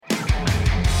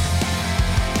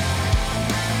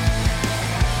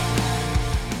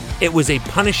It was a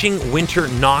punishing winter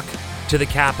knock to the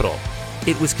capital.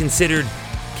 It was considered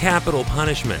capital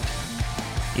punishment.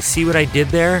 You see what I did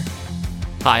there?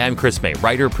 Hi, I'm Chris May,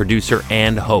 writer, producer,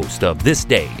 and host of This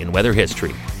Day in Weather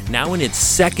History, now in its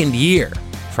second year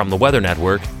from the Weather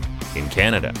Network in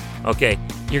Canada. Okay,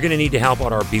 you're going to need to help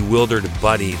out our bewildered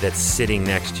buddy that's sitting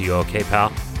next to you, okay,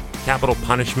 pal? Capital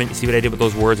punishment, you see what I did with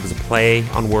those words? It was a play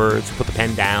on words. Put the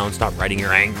pen down, stop writing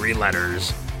your angry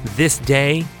letters. This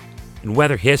day in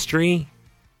weather history.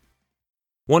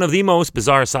 One of the most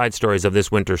bizarre side stories of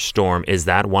this winter storm is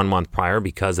that 1 month prior,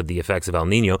 because of the effects of El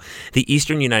Nino, the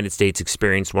eastern United States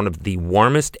experienced one of the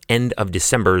warmest end of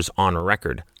Decembers on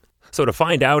record. So to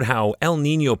find out how El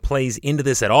Nino plays into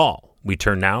this at all, we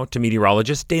turn now to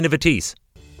meteorologist Dana Vittise.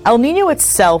 El Nino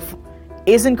itself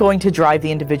isn't going to drive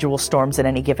the individual storms in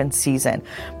any given season.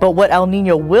 But what El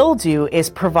Nino will do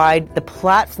is provide the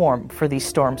platform for these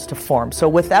storms to form. So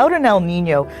without an El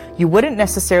Nino, you wouldn't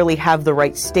necessarily have the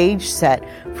right stage set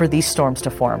for these storms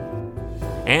to form.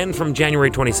 And from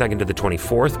January 22nd to the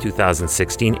 24th,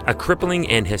 2016, a crippling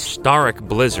and historic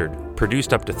blizzard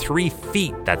produced up to 3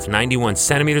 feet, that's 91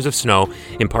 centimeters of snow,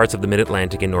 in parts of the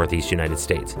mid-Atlantic and northeast United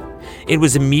States. It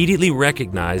was immediately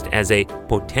recognized as a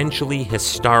potentially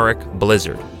historic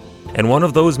blizzard. And one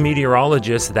of those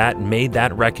meteorologists that made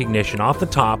that recognition off the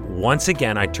top, once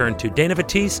again, I turn to Dana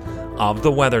Vittise of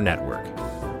the Weather Network.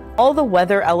 All the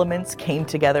weather elements came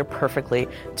together perfectly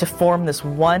to form this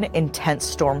one intense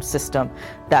storm system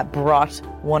that brought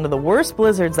one of the worst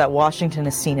blizzards that Washington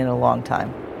has seen in a long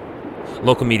time.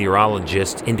 Local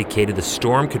meteorologists indicated the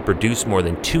storm could produce more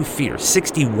than 2 feet or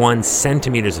 61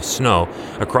 centimeters of snow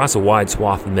across a wide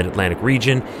swath of the mid-Atlantic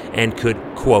region and could,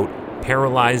 quote,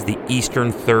 paralyze the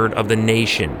eastern third of the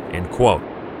nation, end quote.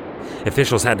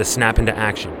 Officials had to snap into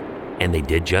action, and they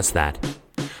did just that.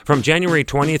 From January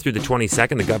 20th through the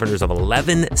 22nd, the governors of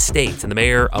 11 states and the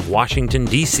mayor of Washington,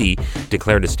 D.C.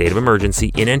 declared a state of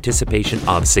emergency in anticipation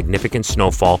of significant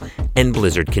snowfall and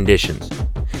blizzard conditions.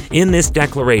 In this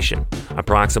declaration,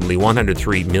 approximately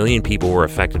 103 million people were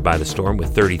affected by the storm,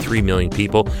 with 33 million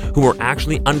people who were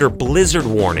actually under blizzard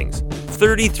warnings.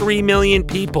 33 million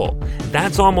people.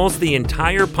 That's almost the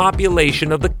entire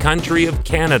population of the country of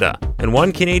Canada. And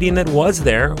one Canadian that was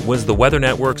there was the Weather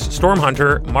Network's storm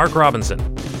hunter, Mark Robinson.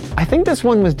 I think this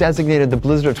one was designated the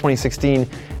Blizzard of 2016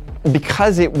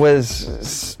 because it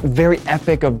was very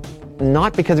epic,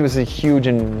 not because it was a huge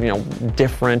and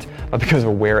different, but because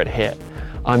of where it hit.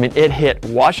 It hit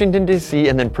Washington, D.C.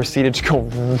 and then proceeded to go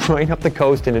right up the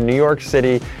coast into New York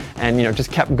City and,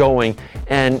 just kept going.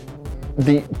 And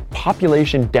the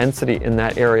population density in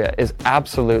that area is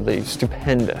absolutely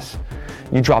stupendous.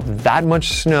 You drop that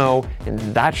much snow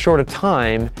in that short a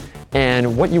time,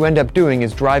 and what you end up doing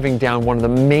is driving down one of the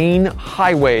main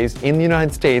highways in the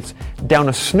United States down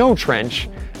a snow trench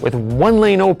with one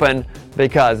lane open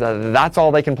because that's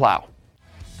all they can plow.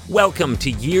 Welcome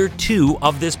to year 2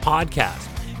 of this podcast.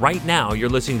 Right now, you're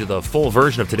listening to the full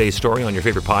version of today's story on your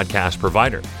favorite podcast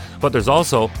provider. But there's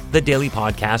also the daily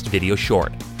podcast video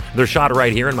short. They're shot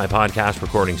right here in my podcast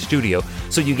recording studio,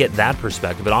 so you get that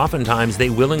perspective. But oftentimes, they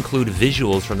will include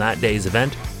visuals from that day's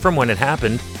event, from when it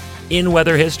happened, in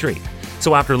weather history.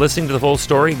 So after listening to the full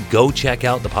story, go check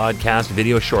out the podcast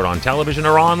video short on television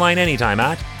or online anytime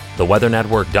at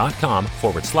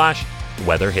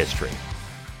theweathernetwork.com/weather history.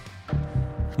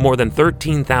 More than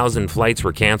 13,000 flights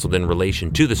were canceled in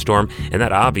relation to the storm, and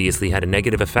that obviously had a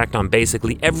negative effect on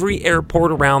basically every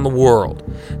airport around the world.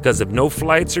 Because if no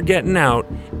flights are getting out,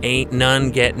 ain't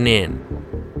none getting in.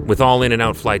 With all in and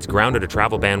out flights grounded, a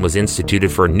travel ban was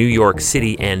instituted for New York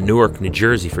City and Newark, New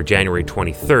Jersey for January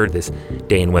 23rd, this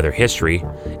day in weather history,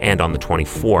 and on the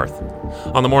 24th.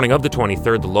 On the morning of the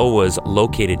 23rd, the low was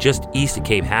located just east of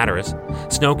Cape Hatteras.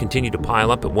 Snow continued to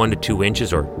pile up at 1 to 2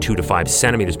 inches or 2 to 5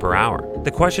 centimeters per hour.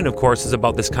 The question, of course, is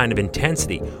about this kind of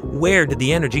intensity. Where did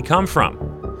the energy come from?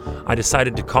 I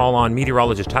decided to call on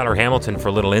meteorologist Tyler Hamilton for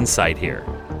a little insight here.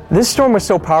 This storm was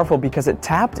so powerful because it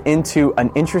tapped into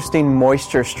an interesting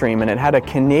moisture stream, and it had a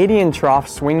Canadian trough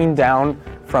swinging down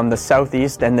from the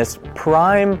southeast, and this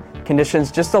prime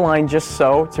conditions just aligned just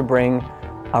so to bring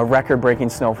a record-breaking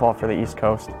snowfall for the East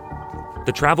Coast.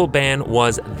 The travel ban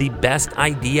was the best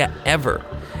idea ever,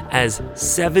 as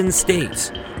 7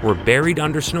 states were buried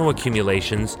under snow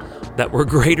accumulations that were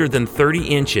greater than 30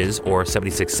 inches or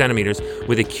 76 centimeters,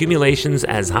 with accumulations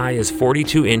as high as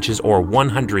 42 inches or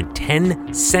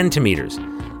 110 centimeters.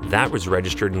 That was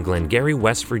registered in Glengarry,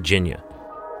 West Virginia.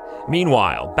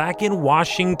 Meanwhile, back in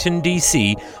Washington,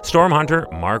 D.C., storm hunter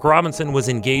Mark Robinson was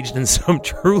engaged in some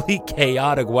truly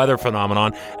chaotic weather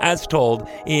phenomenon, as told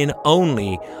in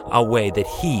only a way that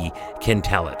he can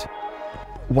tell it.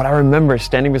 what I remember is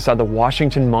standing beside the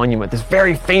Washington Monument, this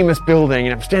very famous building,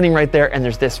 and I'm standing right there, and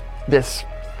there's this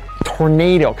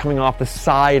tornado coming off the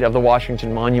side of the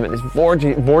Washington Monument, these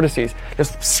vortices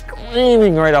just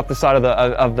screaming right off the side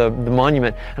of the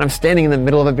monument, and I'm standing in the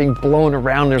middle of it being blown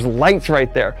around. There's lights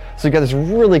right there, so you got this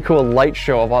really cool light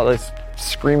show of all this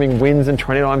screaming winds and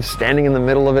tornado. I'm standing in the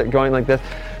middle of it going like this.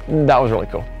 That was really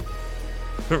cool.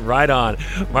 Right on.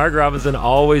 Mark Robinson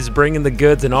always bringing the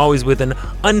goods and always with an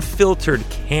unfiltered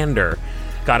candor.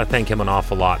 Gotta thank him an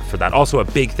awful lot for that. Also, a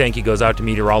big thank you goes out to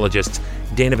meteorologists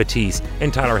Dana Batiste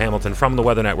and Tyler Hamilton from the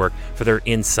Weather Network for their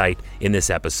insight in this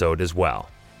episode as well.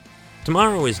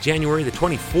 Tomorrow is January the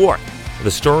 24th, with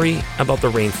a story about the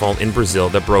rainfall in Brazil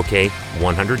that broke a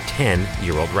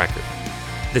 110-year-old record.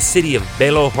 The city of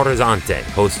Belo Horizonte,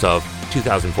 host of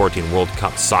 2014 World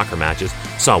Cup soccer matches,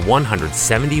 saw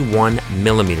 171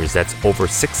 millimeters, that's over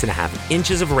 6.5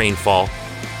 inches of rainfall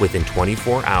within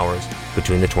 24 hours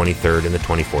between the 23rd and the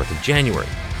 24th of January.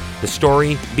 The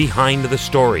story behind the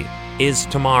story is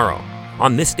tomorrow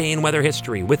on This Day in Weather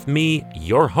History with me,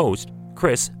 your host,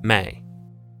 Chris May.